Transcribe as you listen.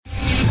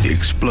The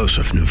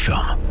explosive new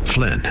film,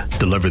 Flynn,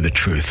 deliver the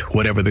truth,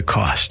 whatever the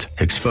cost,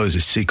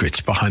 exposes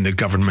secrets behind the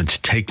government's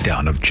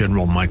takedown of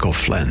General Michael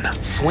Flynn.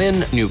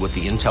 Flynn knew what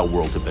the intel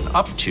world had been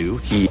up to.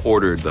 He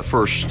ordered the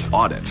first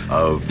audit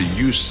of the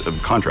use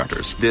of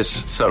contractors.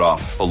 This set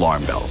off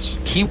alarm bells.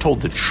 He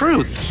told the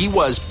truth. He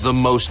was the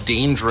most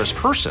dangerous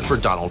person for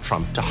Donald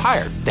Trump to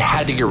hire. They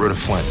had to get rid of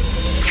Flynn.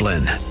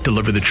 Flynn,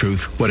 deliver the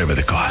truth, whatever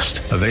the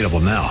cost. Available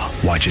now.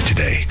 Watch it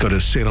today. Go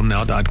to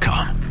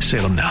salemnow.com.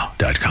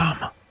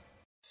 salemnow.com.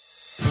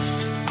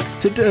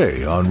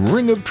 Today on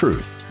Ring of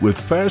Truth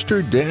with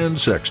Pastor Dan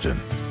Sexton.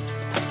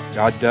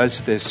 God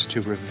does this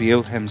to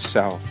reveal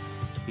himself.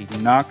 He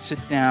knocks it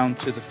down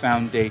to the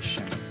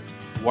foundation,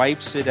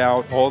 wipes it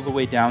out all the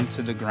way down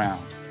to the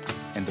ground.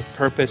 And the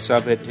purpose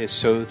of it is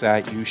so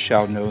that you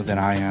shall know that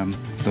I am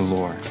the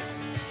Lord.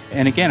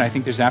 And again, I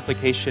think there's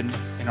application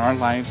in our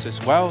lives as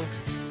well.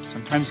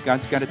 Sometimes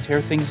God's got to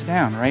tear things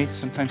down, right?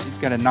 Sometimes he's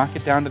got to knock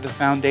it down to the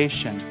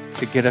foundation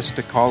to get us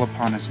to call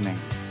upon his name,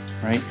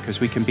 right? Because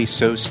we can be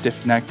so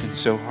stiff-necked and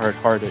so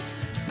hard-hearted.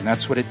 And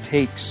that's what it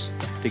takes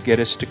to get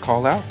us to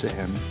call out to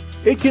him.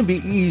 It can be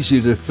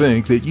easy to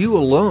think that you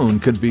alone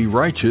can be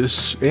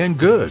righteous and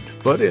good.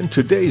 But in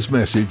today's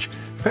message,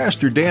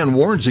 Pastor Dan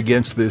warns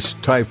against this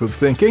type of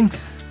thinking.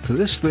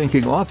 This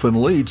thinking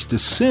often leads to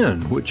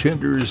sin, which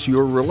hinders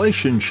your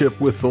relationship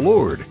with the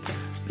Lord.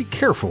 Be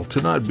careful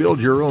to not build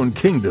your own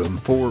kingdom,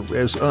 for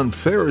as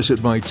unfair as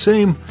it might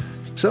seem,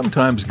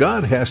 sometimes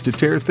God has to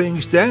tear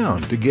things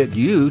down to get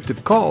you to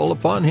call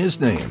upon his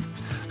name.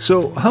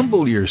 So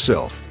humble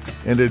yourself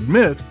and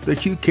admit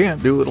that you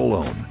can't do it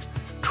alone.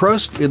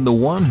 Trust in the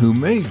one who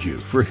made you,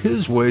 for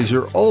his ways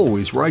are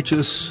always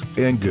righteous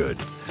and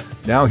good.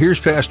 Now here's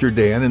Pastor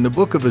Dan in the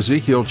book of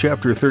Ezekiel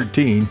chapter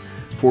 13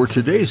 for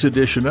today's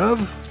edition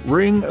of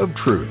Ring of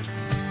Truth.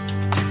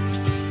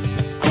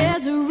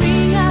 There's a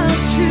ring of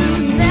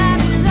truth that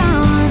is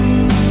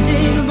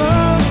unmistakable,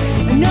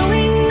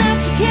 knowing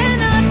that you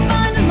cannot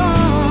find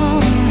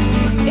alone.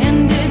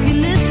 And if you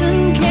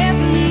listen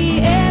carefully,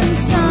 and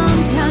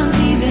sometimes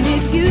even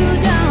if you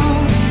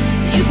don't,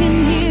 you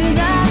can hear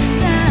that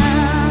sound.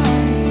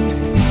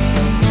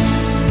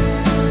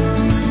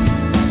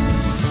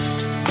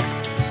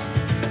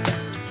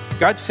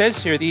 God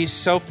says here, these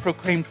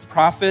self-proclaimed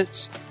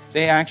prophets,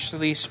 they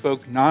actually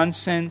spoke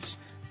nonsense.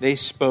 They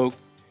spoke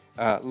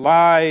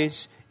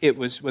lies. It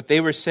was what they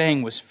were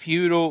saying was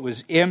futile. It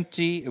was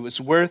empty. It was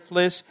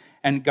worthless.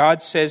 And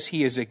God says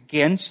he is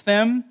against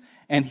them.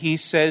 And he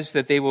says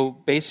that they will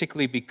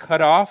basically be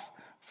cut off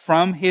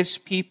from his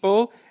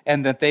people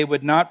and that they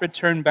would not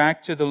return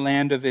back to the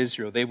land of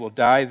Israel. They will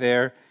die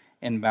there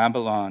in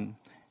Babylon.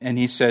 And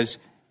he says,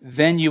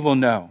 then you will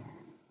know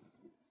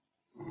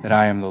that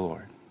I am the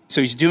Lord. So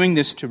he's doing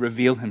this to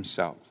reveal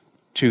himself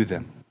to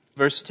them.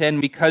 Verse 10,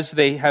 because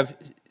they have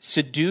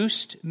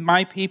seduced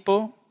my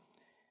people,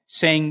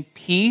 saying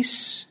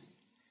peace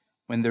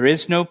when there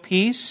is no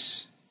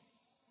peace.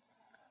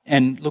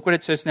 And look what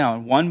it says now.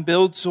 One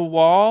builds a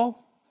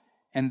wall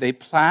and they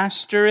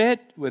plaster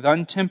it with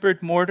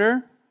untempered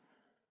mortar.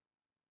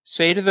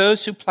 Say to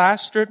those who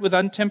plaster it with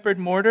untempered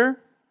mortar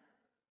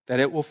that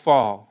it will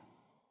fall.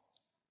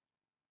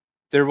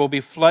 There will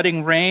be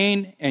flooding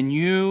rain, and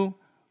you,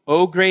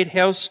 O great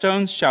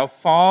hailstones, shall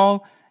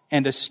fall,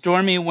 and a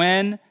stormy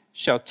wind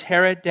shall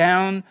tear it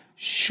down.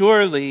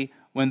 Surely,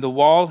 when the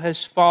wall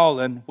has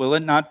fallen, will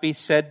it not be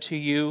said to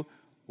you,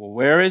 well,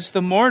 where is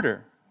the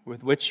mortar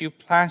with which you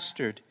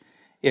plastered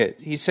it?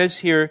 He says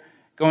here,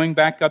 going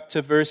back up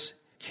to verse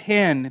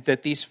 10,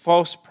 that these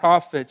false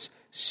prophets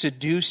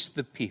seduced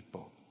the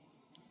people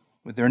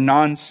with their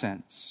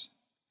nonsense.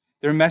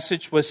 Their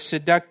message was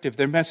seductive.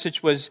 Their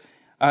message was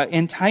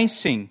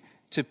enticing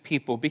to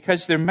people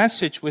because their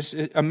message was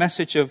a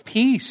message of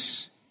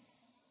peace.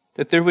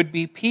 That there would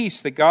be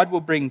peace, that God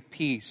will bring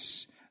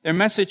peace. Their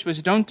message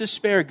was, don't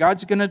despair,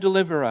 God's going to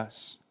deliver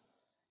us.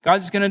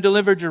 God's going to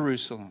deliver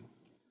Jerusalem.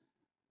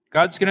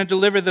 God's going to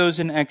deliver those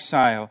in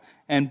exile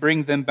and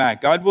bring them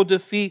back. God will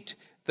defeat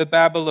the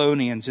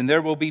Babylonians, and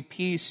there will be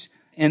peace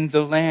in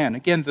the land.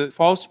 Again, the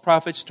false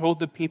prophets told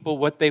the people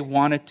what they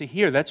wanted to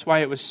hear. That's why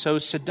it was so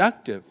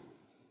seductive.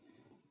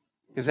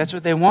 Because that's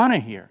what they want to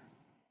hear.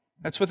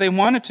 That's what they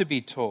wanted to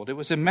be told. It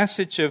was a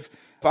message of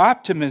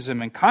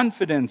optimism and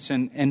confidence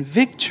and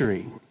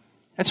victory.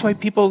 That's why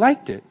people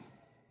liked it.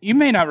 You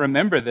may not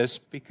remember this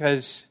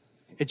because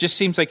it just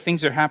seems like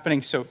things are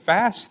happening so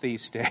fast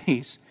these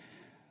days.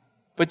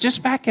 But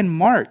just back in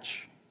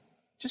March,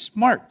 you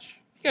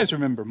guys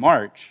remember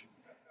March,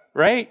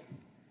 right?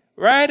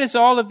 Right as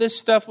all of this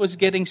stuff was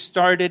getting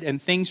started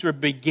and things were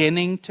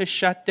beginning to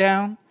shut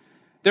down,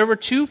 there were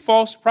two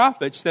false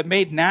prophets that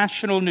made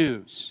national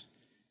news.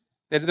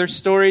 That their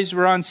stories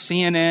were on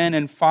CNN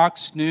and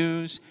Fox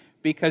News,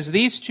 because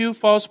these two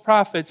false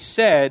prophets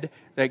said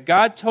that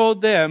God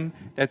told them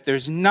that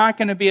there's not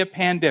going to be a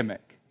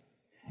pandemic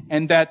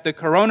and that the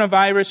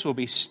coronavirus will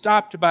be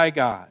stopped by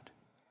God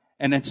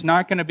and it's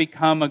not going to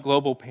become a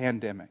global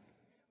pandemic.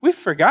 We've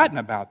forgotten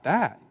about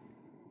that.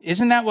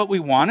 Isn't that what we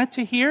wanted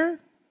to hear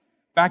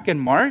back in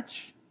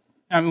March?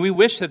 I mean, we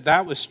wish that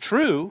that was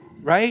true,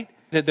 right?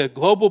 That the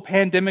global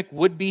pandemic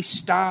would be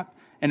stopped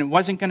and it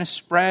wasn't going to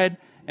spread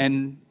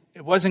and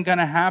it wasn't going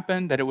to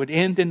happen, that it would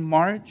end in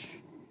March.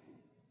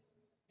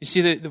 You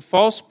see, the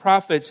false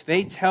prophets,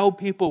 they tell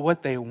people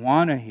what they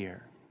want to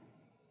hear.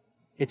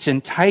 It's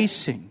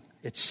enticing.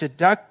 It's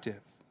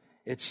seductive.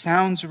 It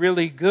sounds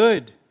really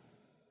good.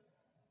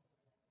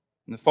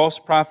 And the false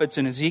prophets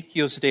in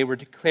Ezekiel's day were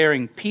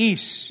declaring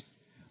peace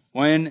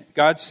when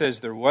God says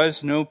there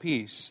was no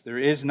peace. There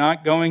is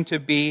not going to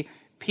be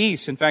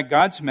peace. In fact,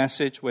 God's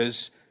message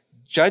was,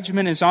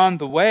 judgment is on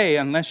the way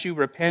unless you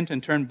repent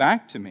and turn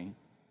back to me.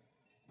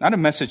 Not a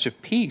message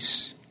of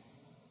peace.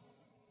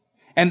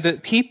 And the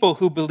people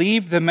who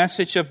believed the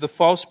message of the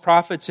false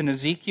prophets in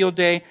Ezekiel's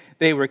day,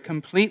 they were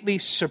completely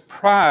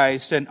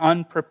surprised and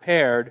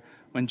unprepared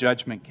when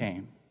judgment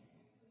came.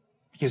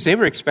 Because they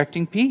were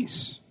expecting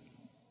peace.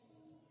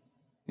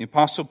 The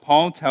Apostle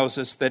Paul tells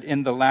us that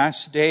in the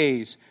last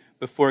days,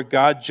 before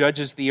God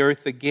judges the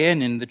earth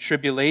again in the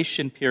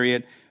tribulation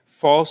period,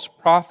 false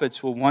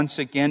prophets will once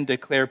again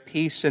declare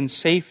peace and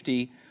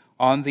safety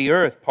on the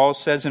earth. Paul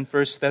says in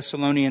 1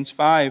 Thessalonians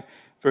 5,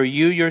 "For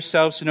you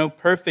yourselves know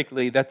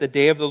perfectly that the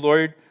day of the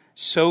Lord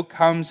so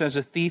comes as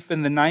a thief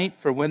in the night.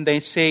 For when they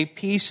say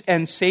peace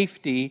and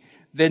safety,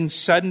 then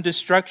sudden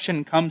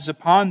destruction comes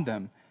upon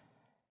them,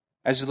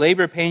 as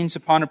labor pains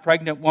upon a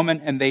pregnant woman,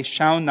 and they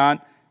shall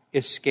not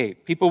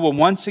escape." People will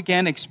once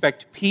again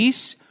expect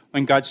peace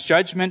when God's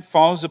judgment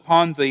falls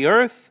upon the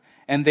earth,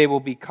 and they will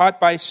be caught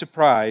by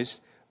surprise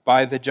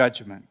by the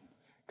judgment.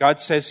 God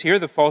says here,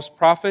 the false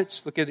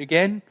prophets, look at it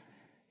again,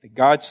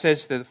 God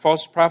says that the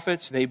false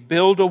prophets, they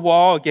build a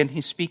wall, again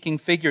he's speaking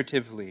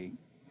figuratively,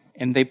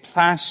 and they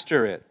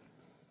plaster it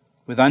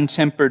with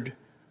untempered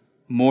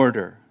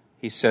mortar,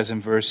 he says in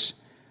verse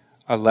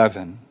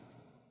 11.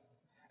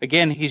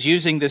 Again, he's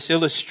using this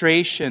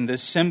illustration,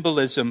 this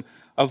symbolism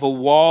of a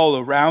wall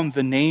around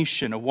the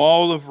nation, a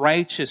wall of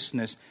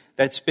righteousness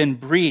that's been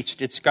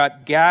breached. It's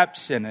got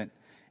gaps in it.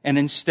 And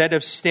instead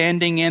of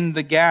standing in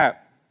the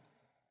gap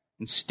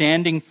and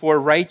standing for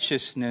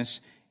righteousness,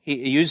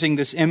 using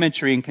this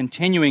imagery and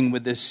continuing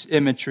with this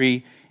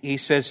imagery, he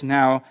says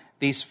now,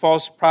 these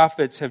false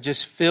prophets have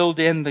just filled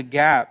in the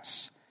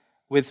gaps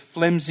with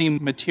flimsy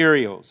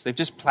materials. They've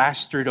just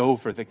plastered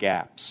over the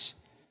gaps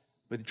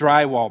with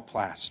drywall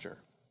plaster.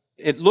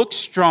 It looks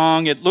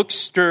strong, it looks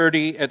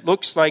sturdy, it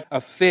looks like a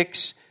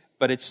fix,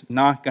 but it's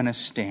not going to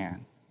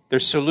stand. Their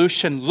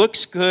solution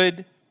looks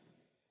good,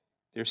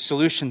 their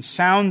solution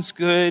sounds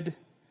good,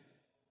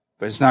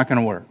 but it's not going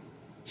to work.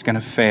 It's going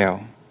to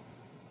fail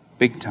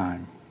big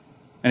time.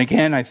 And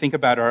again, I think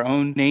about our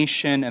own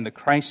nation and the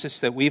crisis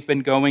that we've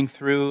been going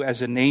through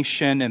as a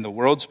nation and the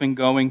world's been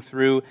going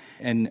through,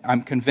 and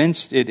I'm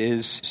convinced it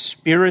is a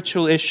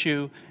spiritual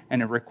issue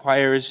and it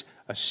requires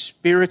a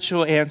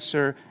spiritual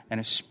answer and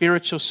a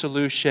spiritual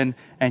solution,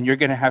 and you're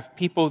going to have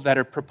people that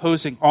are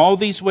proposing all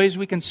these ways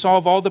we can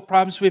solve all the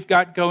problems we've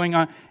got going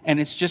on, and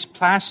it's just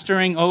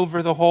plastering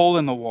over the hole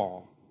in the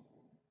wall.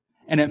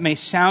 And it may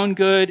sound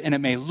good, and it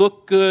may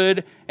look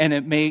good, and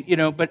it may,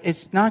 but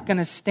it's not going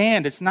to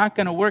stand. It's not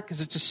going to work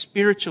because it's a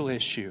spiritual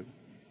issue.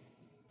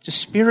 It's a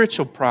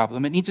spiritual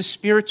problem. It needs a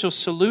spiritual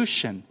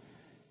solution.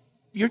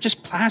 You're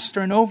just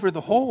plastering over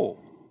the hole.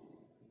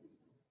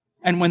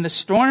 And when the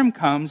storm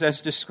comes,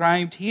 as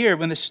described here,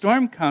 when the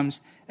storm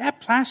comes, that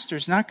plaster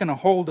is not going to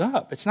hold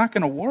up. It's not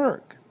going to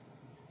work.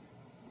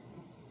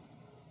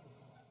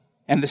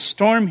 And the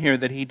storm here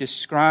that he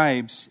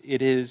describes,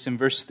 it is in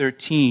verse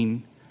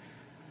 13.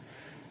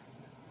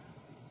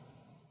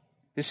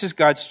 This is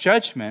God's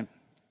judgment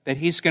that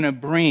he's going to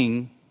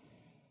bring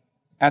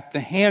at the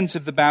hands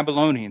of the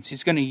Babylonians.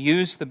 He's going to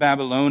use the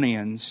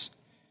Babylonians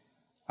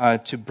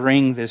to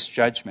bring this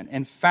judgment.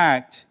 In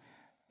fact,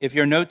 if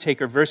you're a note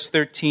taker, verse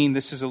 13,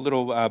 this is a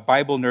little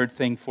Bible nerd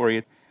thing for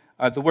you.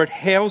 The word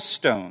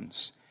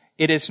hailstones,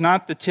 it is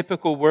not the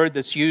typical word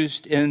that's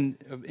used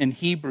in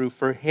Hebrew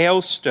for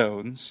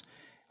hailstones.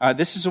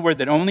 This is a word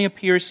that only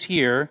appears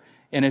here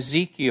in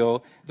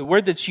Ezekiel. The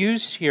word that's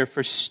used here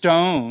for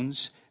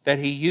stones that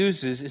he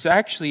uses is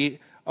actually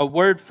a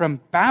word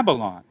from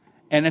Babylon.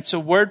 And it's a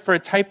word for a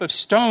type of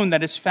stone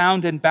that is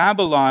found in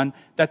Babylon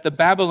that the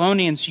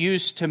Babylonians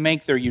used to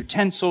make their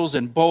utensils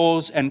and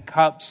bowls and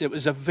cups. It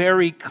was a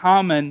very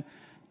common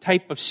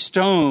type of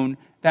stone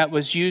that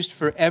was used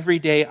for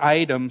everyday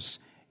items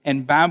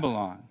in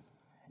Babylon.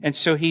 And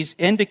so he's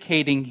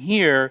indicating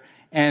here,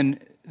 and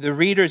the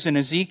readers in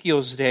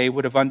Ezekiel's day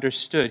would have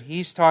understood,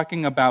 he's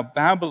talking about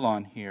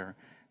Babylon here,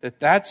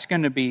 that's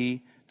going to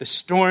be the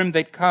storm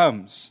that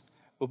comes,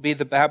 will be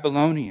the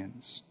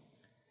Babylonians.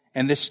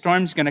 And this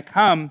storm's going to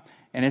come,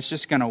 and it's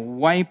just going to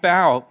wipe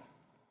out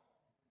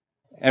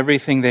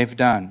everything they've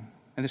done.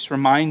 And this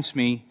reminds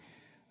me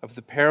of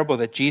the parable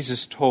that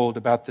Jesus told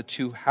about the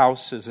two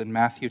houses in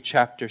Matthew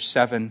chapter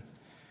 7,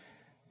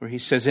 where he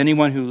says,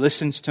 anyone who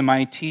listens to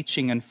my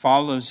teaching and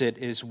follows it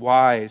is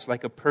wise,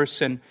 like a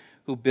person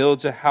who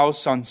builds a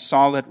house on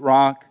solid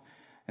rock.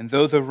 And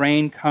though the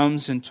rain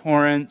comes in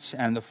torrents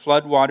and the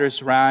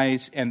floodwaters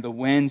rise and the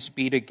winds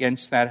beat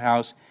against that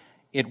house,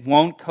 It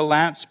won't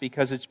collapse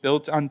because it's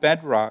built on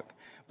bedrock.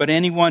 But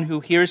anyone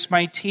who hears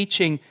my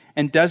teaching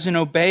and doesn't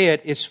obey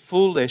it is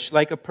foolish,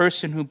 like a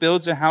person who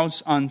builds a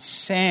house on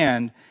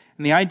sand.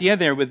 And the idea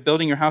there with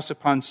building your house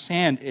upon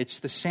sand, it's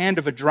the sand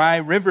of a dry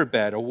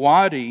riverbed, a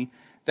wadi,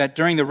 that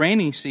during the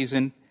rainy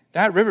season,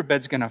 that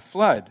riverbed's going to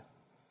flood.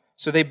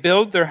 So they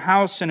build their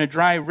house in a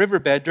dry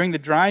riverbed during the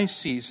dry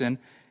season.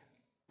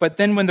 But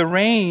then when the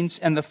rains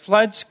and the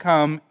floods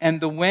come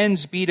and the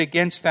winds beat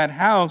against that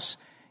house,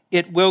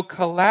 it will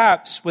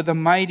collapse with a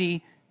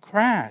mighty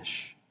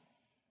crash.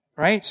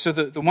 Right? So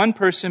the one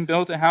person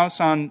built a house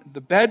on the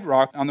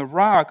bedrock, on the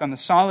rock, on the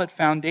solid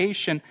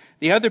foundation.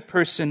 The other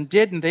person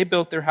didn't. They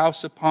built their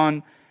house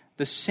upon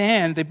the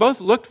sand. They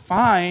both looked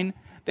fine.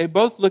 They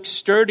both looked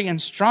sturdy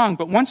and strong.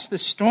 But once the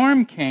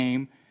storm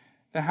came,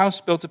 the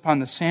house built upon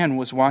the sand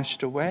was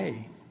washed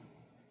away.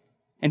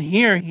 And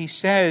here he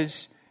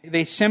says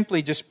they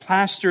simply just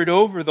plastered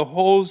over the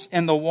holes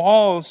in the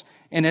walls,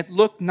 and it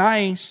looked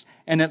nice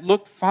and it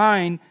looked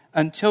fine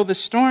until the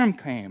storm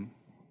came.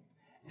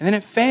 And then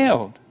it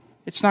failed.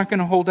 It's not going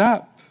to hold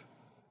up.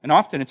 And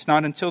often it's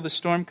not until the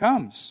storm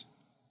comes,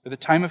 or the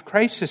time of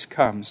crisis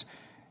comes,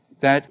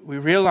 that we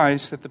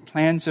realize that the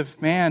plans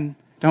of man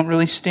don't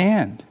really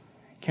stand,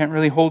 can't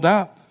really hold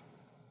up.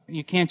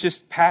 You can't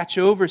just patch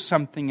over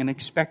something and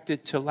expect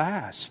it to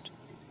last.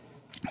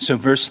 So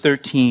verse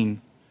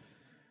 13,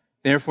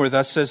 therefore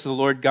thus says the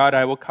Lord God,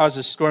 I will cause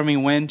a stormy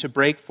wind to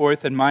break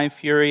forth in my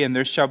fury, and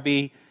there shall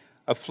be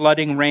a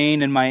flooding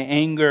rain in my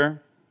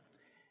anger,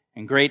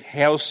 and great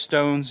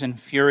hailstones in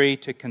fury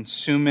to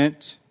consume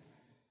it.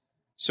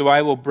 So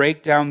I will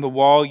break down the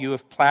wall you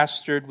have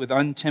plastered with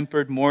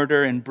untempered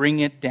mortar and bring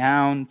it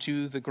down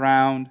to the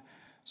ground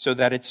so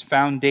that its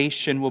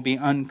foundation will be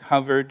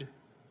uncovered,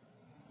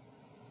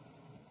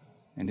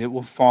 and it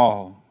will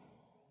fall.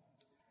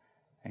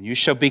 And you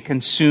shall be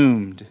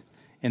consumed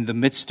in the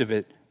midst of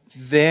it.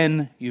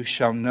 Then you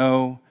shall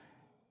know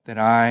that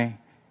I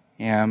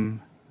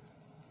am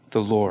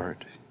the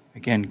Lord.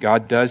 Again,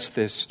 God does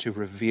this to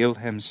reveal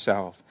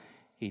himself.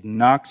 He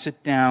knocks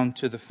it down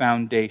to the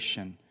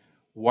foundation,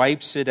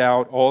 wipes it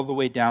out all the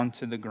way down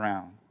to the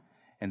ground.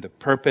 And the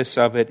purpose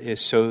of it is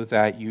so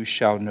that you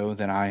shall know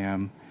that I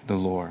am the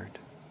Lord.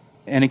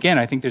 And again,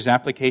 I think there's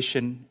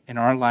application in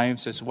our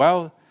lives as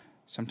well.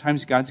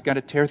 Sometimes God's got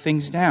to tear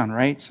things down,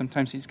 right?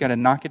 Sometimes he's got to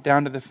knock it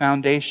down to the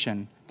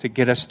foundation to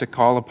get us to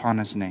call upon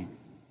his name,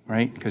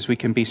 right? Because we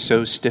can be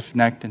so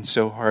stiff-necked and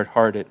so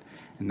hard-hearted.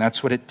 And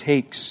that's what it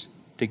takes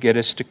to get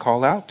us to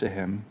call out to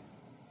him.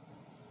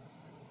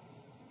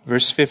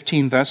 Verse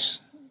 15, thus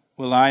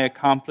will I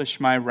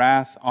accomplish my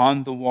wrath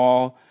on the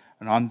wall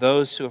and on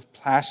those who have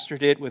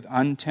plastered it with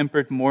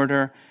untempered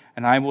mortar.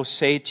 And I will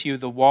say to you,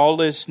 the wall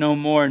is no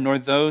more, nor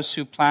those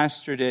who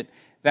plastered it.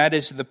 That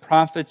is the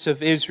prophets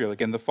of Israel,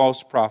 again, the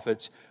false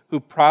prophets, who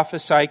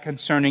prophesy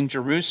concerning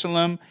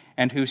Jerusalem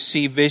and who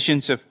see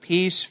visions of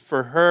peace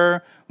for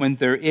her when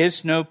there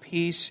is no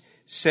peace.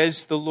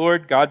 Says the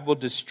Lord, God will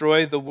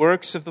destroy the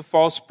works of the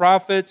false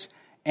prophets,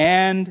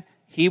 and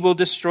he will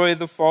destroy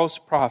the false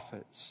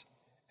prophets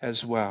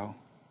as well.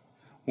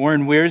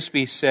 Warren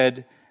Wiersbe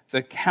said,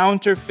 the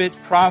counterfeit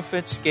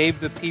prophets gave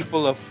the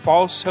people a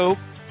false hope,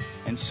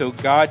 and so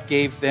God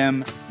gave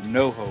them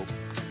no hope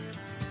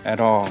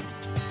at all.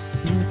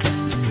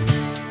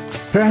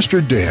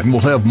 Pastor Dan will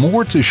have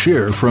more to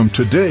share from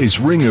today's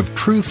Ring of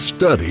Truth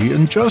study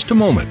in just a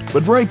moment.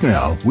 But right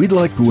now, we'd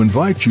like to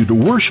invite you to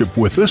worship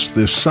with us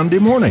this Sunday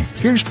morning.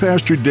 Here's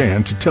Pastor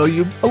Dan to tell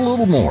you a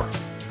little more.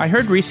 I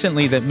heard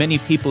recently that many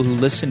people who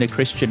listen to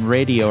Christian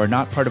radio are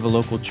not part of a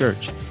local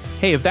church.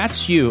 Hey, if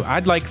that's you,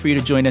 I'd like for you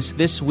to join us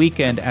this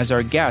weekend as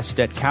our guest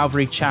at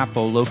Calvary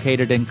Chapel,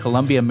 located in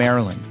Columbia,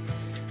 Maryland.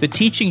 The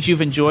teachings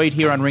you've enjoyed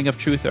here on Ring of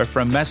Truth are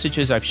from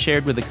messages I've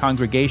shared with the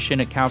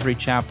congregation at Calvary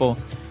Chapel.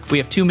 We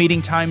have 2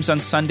 meeting times on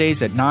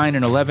Sundays at 9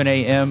 and 11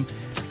 a.m.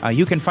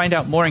 You can find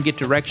out more and get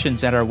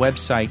directions at our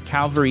website,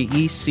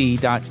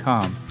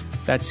 calvaryec.com.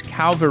 That's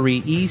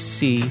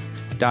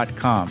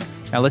calvaryec.com.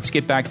 Now let's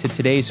get back to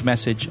today's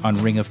message on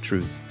Ring of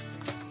Truth.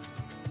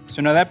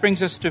 So now that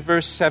brings us to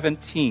verse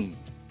 17.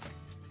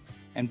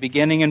 And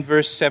beginning in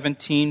verse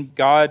 17,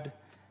 God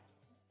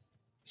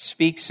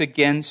speaks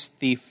against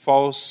the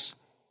false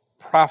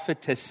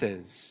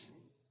prophetesses,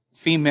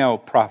 female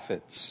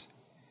prophets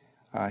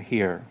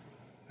here.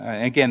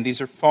 Again,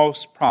 these are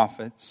false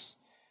prophets.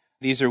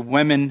 These are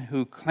women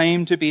who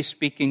claim to be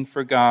speaking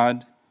for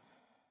God,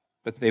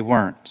 but they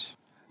weren't.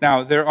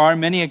 Now, there are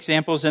many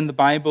examples in the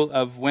Bible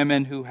of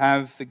women who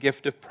have the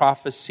gift of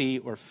prophecy,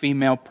 or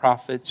female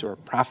prophets or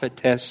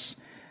prophetess.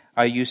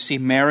 You see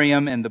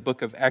Miriam in the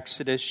book of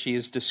Exodus. She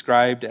is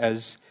described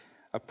as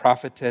a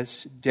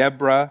prophetess.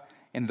 Deborah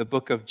in the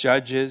book of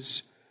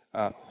Judges.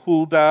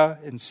 Huldah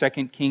in 2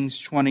 Kings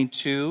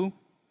 22.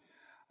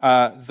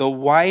 The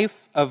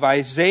wife of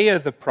Isaiah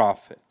the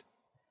prophet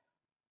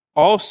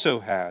also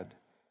had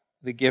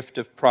the gift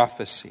of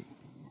prophecy.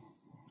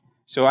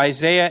 So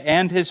Isaiah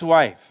and his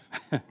wife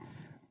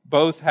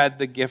both had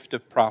the gift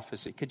of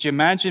prophecy. Could you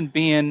imagine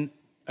being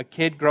a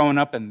kid growing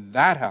up in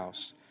that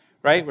house,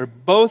 right? Where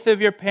both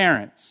of your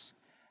parents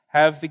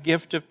have the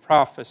gift of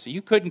prophecy.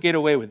 You couldn't get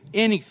away with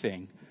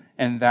anything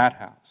in that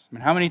house. I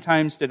mean, how many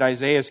times did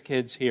Isaiah's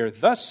kids hear,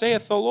 "Thus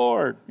saith the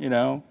Lord,"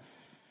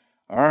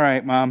 All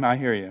right, Mom, I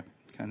hear you,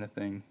 kind of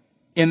thing.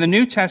 In the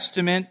New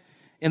Testament,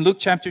 in Luke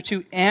chapter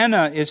 2,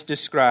 Anna is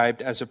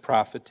described as a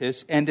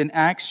prophetess, and in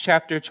Acts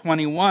chapter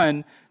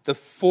 21, the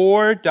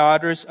 4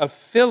 daughters of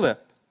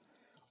Philip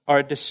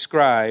are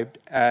described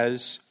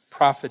as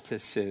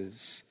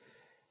prophetesses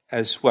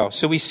as well.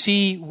 So we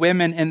see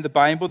women in the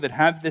Bible that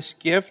have this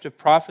gift of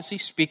prophecy,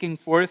 speaking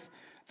forth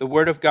the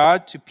word of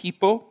God to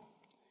people.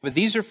 But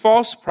these are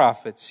false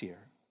prophets here.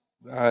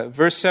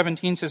 Verse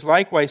 17 says,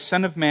 "Likewise,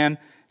 Son of Man,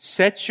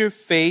 set your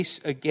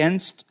face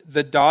against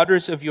the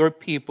daughters of your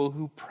people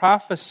who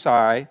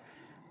prophesy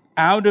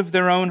out of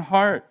their own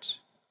heart.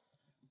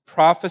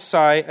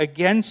 Prophesy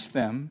against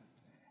them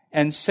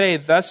and say,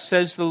 Thus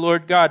says the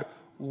Lord God,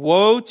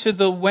 woe to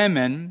the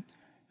women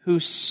who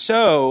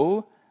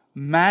sew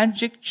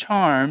magic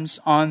charms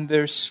on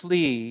their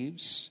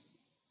sleeves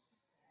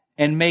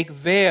and make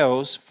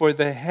veils for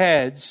the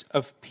heads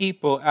of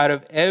people out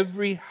of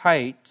every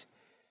height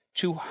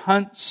to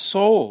hunt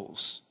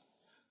souls.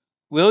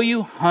 Will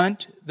you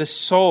hunt the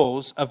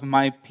souls of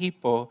my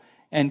people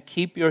and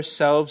keep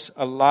yourselves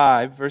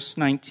alive?" Verse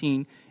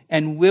 19,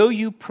 "And will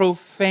you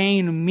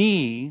profane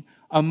me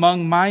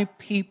among my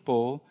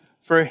people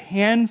for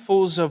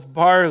handfuls of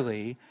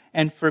barley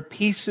and for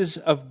pieces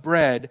of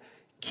bread,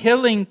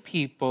 killing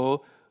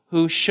people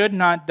who should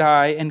not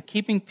die and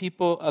keeping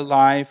people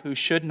alive who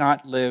should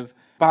not live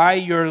by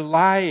your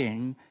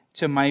lying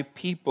to my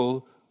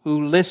people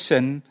who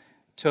listen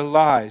to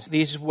lies?"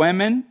 These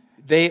women,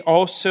 they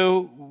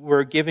also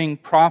were giving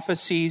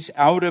prophecies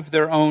out of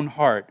their own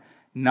heart,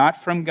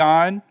 not from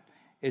God.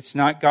 It's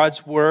not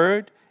God's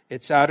word.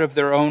 It's out of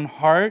their own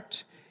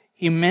heart.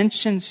 He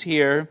mentions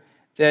here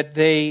that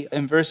they,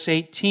 in verse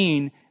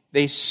 18,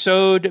 they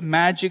sewed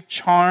magic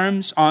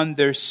charms on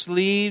their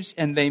sleeves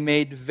and they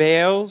made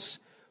veils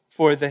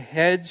for the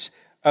heads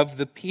of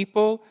the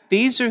people.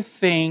 These are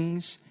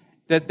things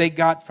that they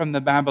got from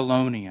the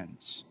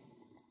Babylonians.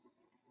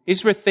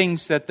 These were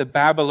things that the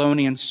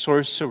Babylonian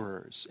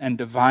sorcerers and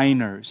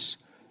diviners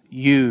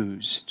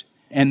used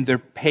in their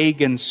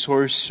pagan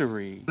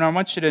sorcery. And I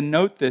want you to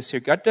note this here.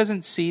 God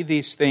doesn't see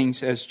these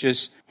things as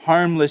just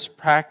harmless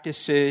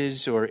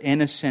practices or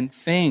innocent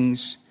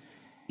things.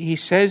 He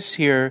says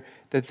here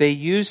that they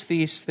use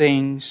these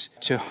things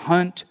to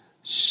hunt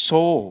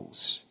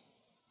souls.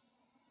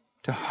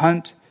 To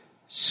hunt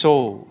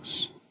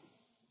souls.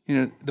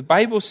 The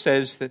Bible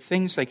says that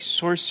things like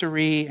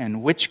sorcery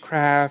and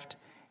witchcraft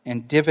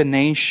and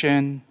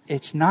divination,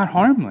 it's not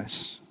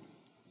harmless.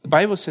 The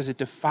Bible says it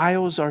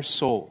defiles our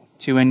soul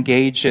to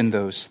engage in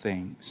those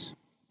things.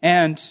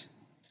 And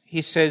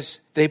he says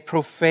they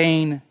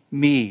profane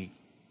me.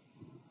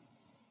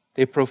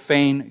 They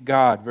profane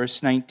God.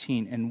 Verse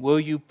 19, "And will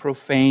you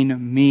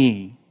profane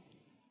me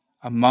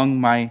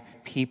among my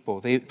people?"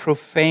 They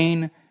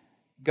profane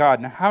God.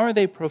 Now, how are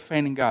they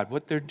profaning God?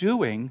 What they're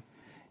doing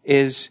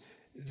is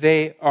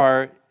they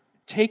are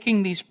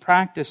taking these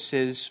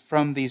practices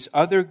from these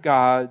other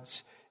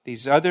gods,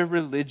 these other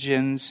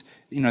religions,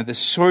 the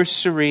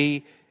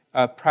sorcery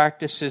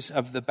practices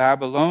of the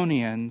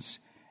Babylonians,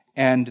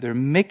 and they're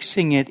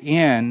mixing it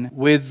in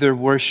with their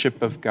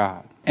worship of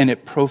God. And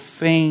it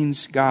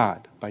profanes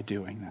God by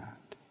doing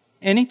that.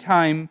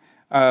 Anytime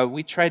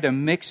we try to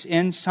mix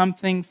in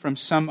something from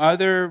some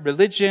other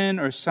religion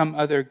or some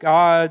other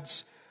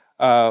gods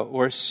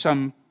or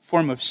some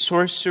form of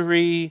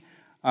sorcery,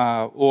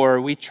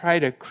 or we try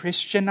to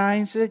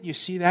Christianize it. You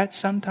see that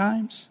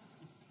sometimes?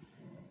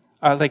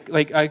 Like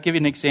I'll give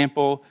you an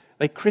example,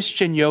 like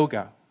Christian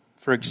yoga,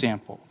 for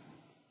example.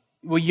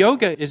 Well,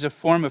 yoga is a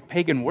form of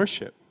pagan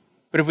worship.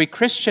 But if we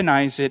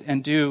Christianize it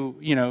and do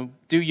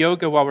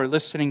yoga while we're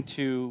listening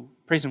to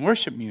praise and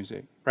worship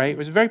music, right? It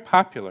was very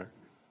popular.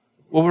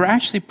 Well, we're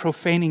actually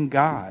profaning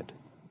God.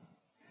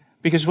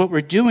 Because what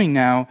we're doing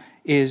now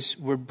is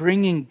we're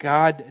bringing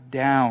God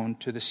down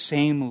to the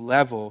same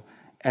level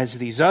as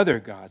these other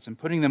gods and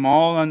putting them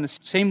all on the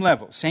same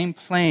level, same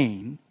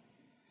plane,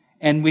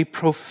 and we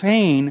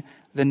profane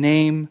the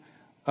name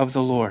of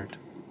the Lord.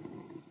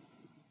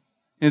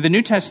 The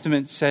New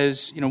Testament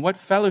says, what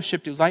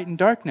fellowship do light and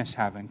darkness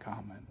have in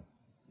common?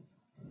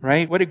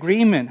 Right? What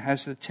agreement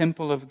has the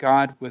temple of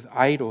God with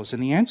idols?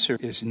 And the answer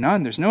is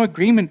none. There's no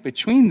agreement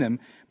between them.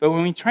 But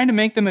when we try to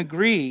make them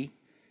agree,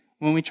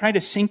 when we try to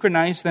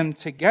synchronize them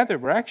together,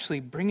 we're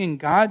actually bringing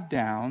God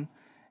down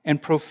and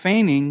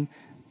profaning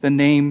the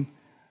name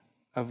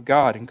of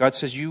God. And God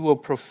says, you will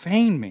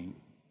profane me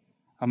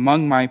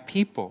among my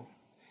people.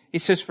 He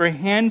says, for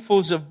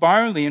handfuls of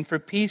barley and for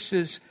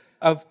pieces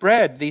of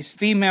bread. These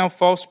female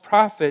false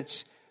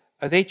prophets,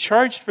 they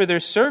charged for their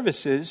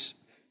services.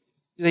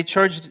 They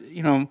charged,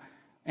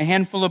 a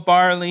handful of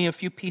barley, a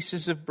few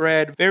pieces of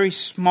bread, very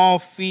small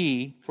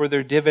fee for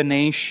their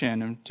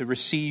divination and to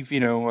receive,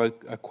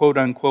 a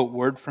quote-unquote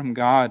word from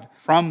God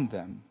from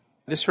them.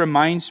 This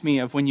reminds me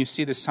of when you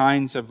see the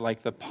signs of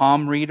like the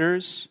palm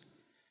readers,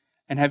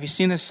 And have you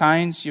seen the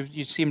signs?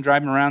 You see them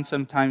driving around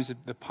sometimes,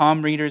 the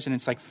palm readers, and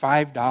it's like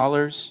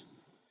 $5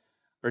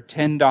 or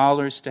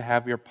 $10 to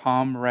have your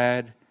palm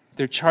read.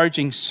 They're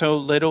charging so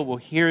little. We'll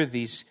hear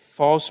these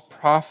false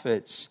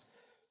prophets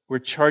were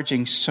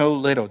charging so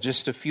little,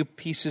 just a few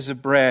pieces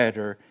of bread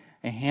or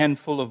a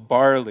handful of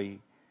barley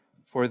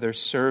for their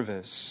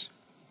service.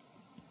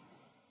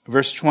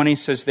 Verse 20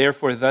 says,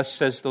 "Therefore, thus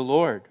says the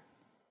Lord,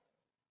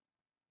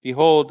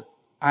 behold,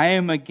 I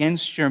am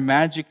against your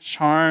magic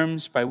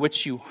charms by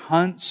which you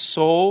hunt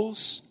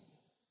souls.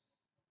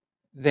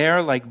 They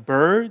are like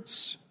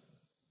birds.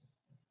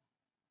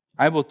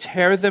 I will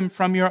tear them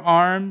from your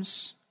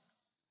arms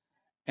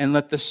and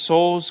let the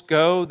souls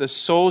go, the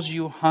souls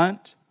you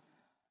hunt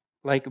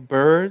like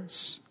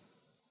birds.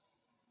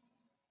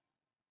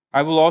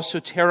 I will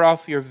also tear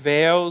off your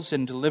veils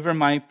and deliver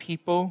my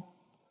people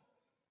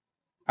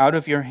out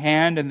of your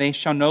hand, and they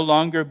shall no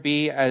longer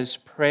be as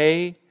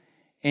prey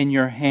in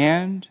your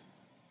hand."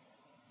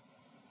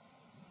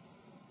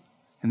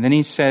 And then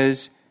he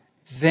says,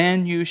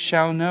 "Then you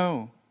shall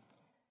know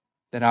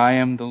that I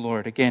am the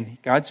Lord." Again,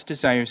 God's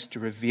desire is to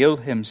reveal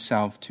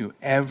himself to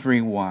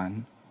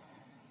everyone.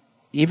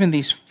 Even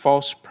these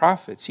false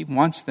prophets, he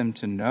wants them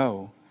to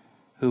know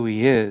who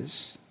he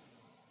is.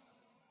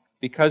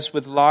 "Because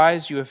with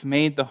lies you have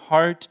made the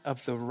heart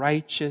of the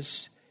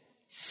righteous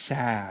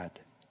sad,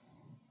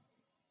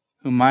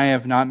 whom I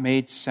have not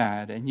made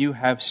sad, and you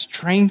have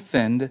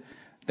strengthened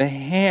the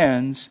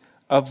hands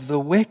of the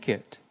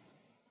wicked,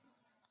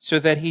 so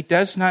that he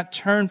does not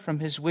turn from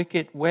his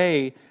wicked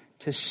way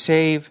to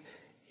save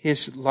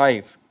his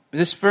life."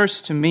 This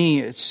verse to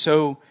me is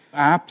so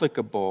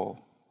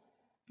applicable.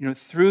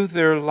 Through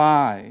their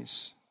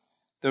lies,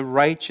 the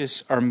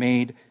righteous are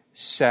made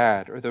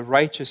sad, or the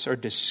righteous are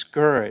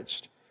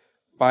discouraged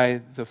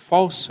by the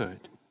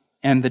falsehood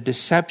and the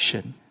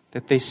deception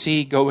that they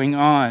see going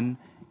on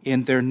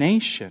in their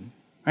nation.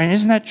 Right?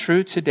 Isn't that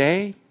true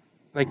today?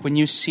 Like when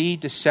you see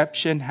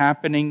deception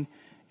happening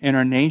in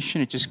our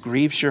nation, it just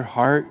grieves your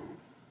heart,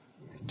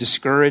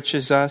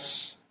 discourages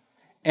us.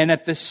 And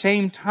at the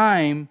same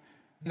time,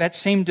 that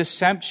same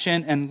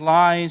deception and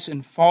lies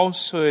and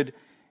falsehood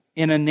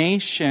in a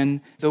nation,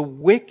 the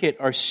wicked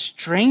are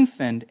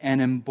strengthened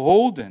and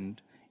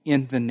emboldened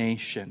in the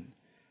nation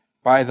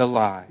by the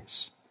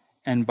lies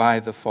and by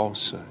the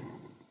falsehood.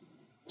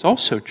 It's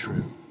also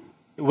true.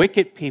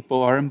 Wicked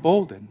people are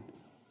emboldened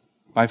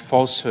by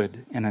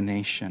falsehood in a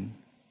nation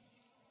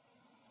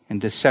and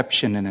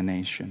deception in a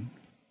nation.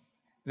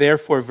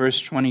 "Therefore,"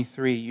 verse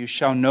 23, "you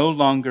shall no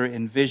longer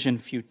envision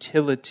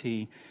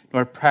futility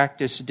nor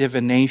practice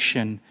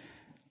divination,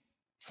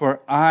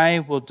 for I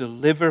will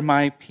deliver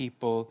my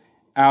people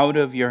out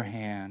of your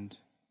hand,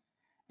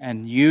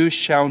 and you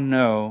shall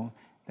know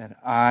that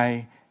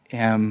I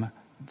am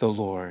the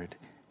Lord."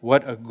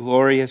 What a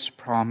glorious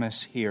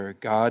promise here.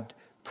 God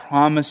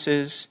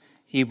promises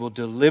he will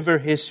deliver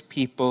his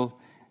people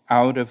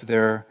out of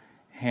their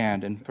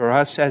hand. And for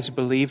us as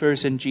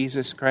believers in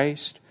Jesus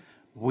Christ,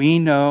 we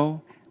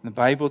know, the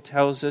Bible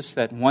tells us,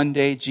 that one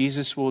day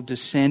Jesus will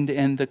descend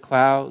in the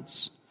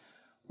clouds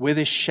with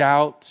a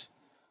shout,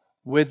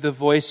 with the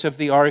voice of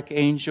the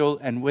archangel,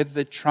 and with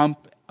the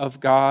trump of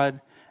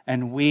God.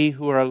 And we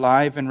who are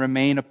alive and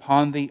remain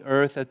upon the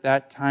earth at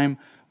that time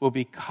will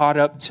be caught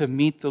up to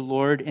meet the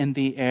Lord in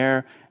the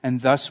air,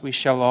 and thus we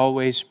shall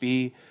always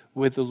be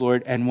with the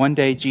Lord. And one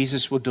day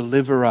Jesus will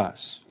deliver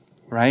us,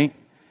 right?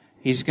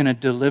 He's going to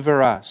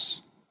deliver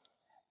us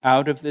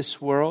out of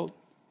this world,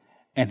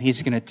 and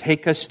he's going to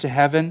take us to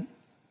heaven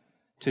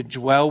to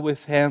dwell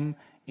with him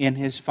in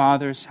his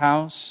Father's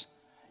house,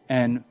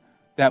 and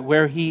that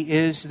where he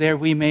is, there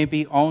we may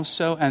be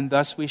also, and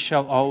thus we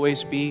shall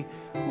always be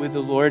with the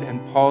Lord.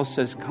 And Paul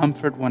says,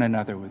 comfort one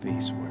another with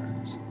these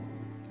words.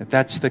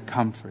 That's the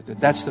comfort,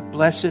 that's the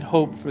blessed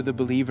hope for the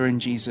believer in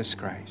Jesus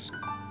Christ.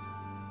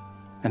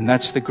 And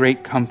that's the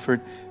great comfort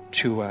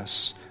to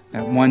us,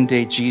 that one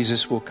day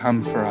Jesus will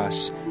come for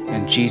us,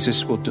 and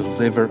Jesus will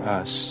deliver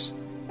us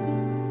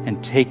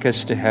and take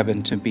us to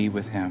heaven to be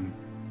with him.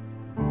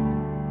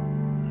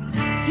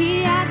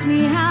 He asked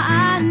me how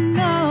I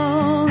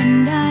know,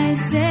 and I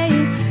say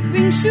it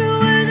rings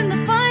truer than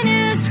the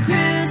finest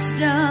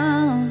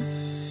crystal.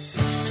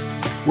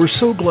 We're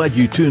so glad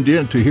you tuned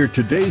in to hear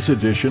today's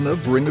edition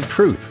of Ring of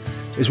Truth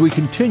as we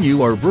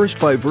continue our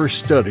verse-by-verse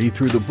study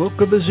through the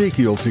book of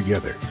Ezekiel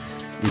together.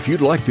 If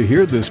you'd like to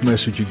hear this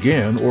message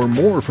again or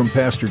more from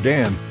Pastor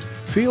Dan,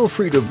 feel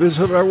free to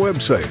visit our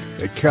website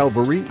at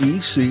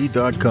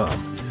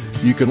calvaryec.com.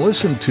 You can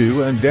listen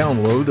to and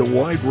download a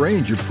wide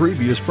range of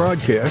previous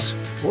broadcasts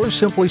or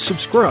simply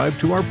subscribe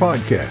to our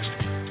podcast.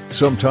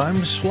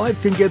 Sometimes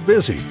life can get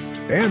busy,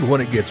 and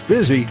when it gets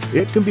busy,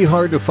 it can be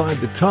hard to find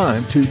the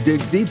time to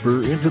dig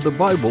deeper into the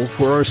Bible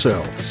for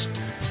ourselves.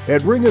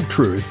 At Ring of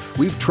Truth,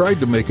 we've tried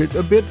to make it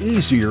a bit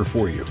easier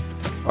for you.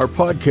 Our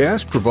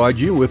podcast provides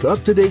you with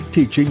up-to-date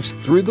teachings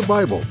through the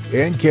Bible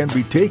and can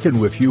be taken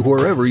with you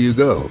wherever you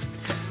go.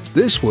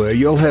 This way,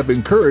 you'll have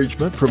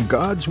encouragement from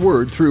God's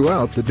Word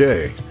throughout the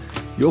day.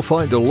 You'll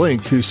find a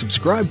link to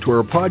subscribe to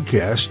our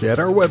podcast at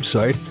our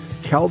website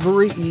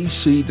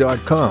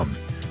calvaryec.com,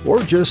 or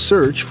just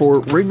search for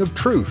Ring of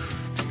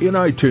Truth in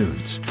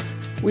iTunes.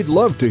 We'd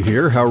love to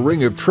hear how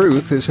Ring of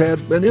Truth has had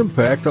an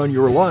impact on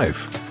your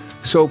life.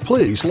 So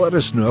please let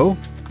us know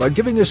by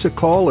giving us a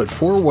call at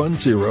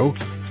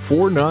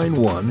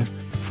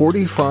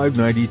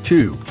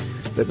 410-491-4592.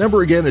 That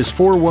number again is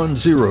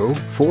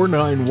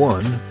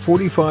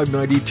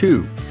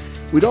 410-491-4592.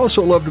 We'd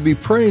also love to be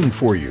praying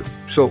for you.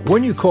 So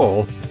when you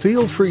call,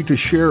 feel free to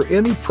share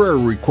any prayer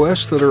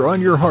requests that are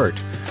on your heart,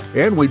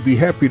 and we'd be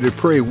happy to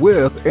pray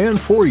with and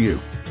for you.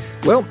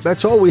 Well,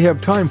 that's all we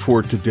have time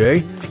for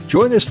today.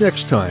 Join us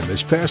next time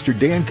as Pastor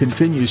Dan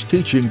continues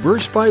teaching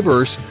verse by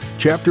verse,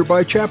 chapter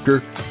by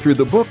chapter, through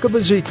the book of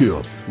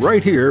Ezekiel,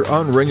 right here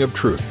on Ring of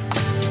Truth.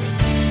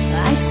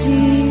 I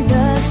see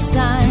the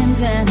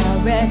signs and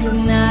I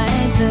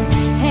recognize the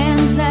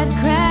hands that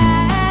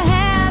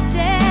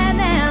crafted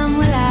them.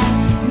 Well,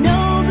 I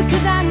know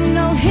because I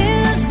know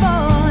His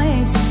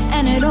voice,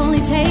 and it only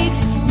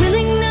takes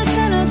willingness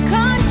and a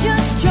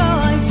conscious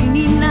choice. You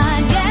need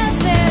not guess,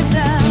 there's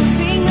a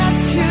ring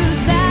of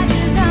truth that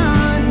is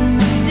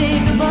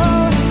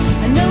unmistakable,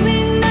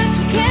 knowing that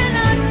you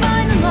cannot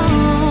find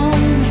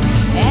alone.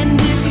 And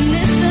if you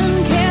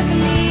listen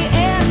carefully,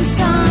 and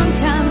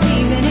sometimes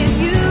even if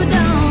you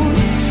don't,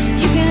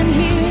 you can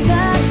hear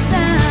the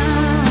sound.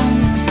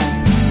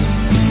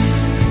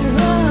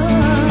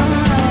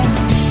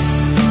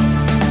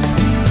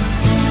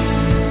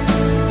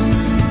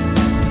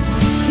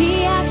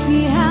 He asked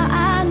me how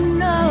I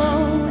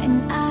know,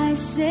 and I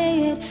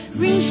say it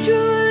rings true.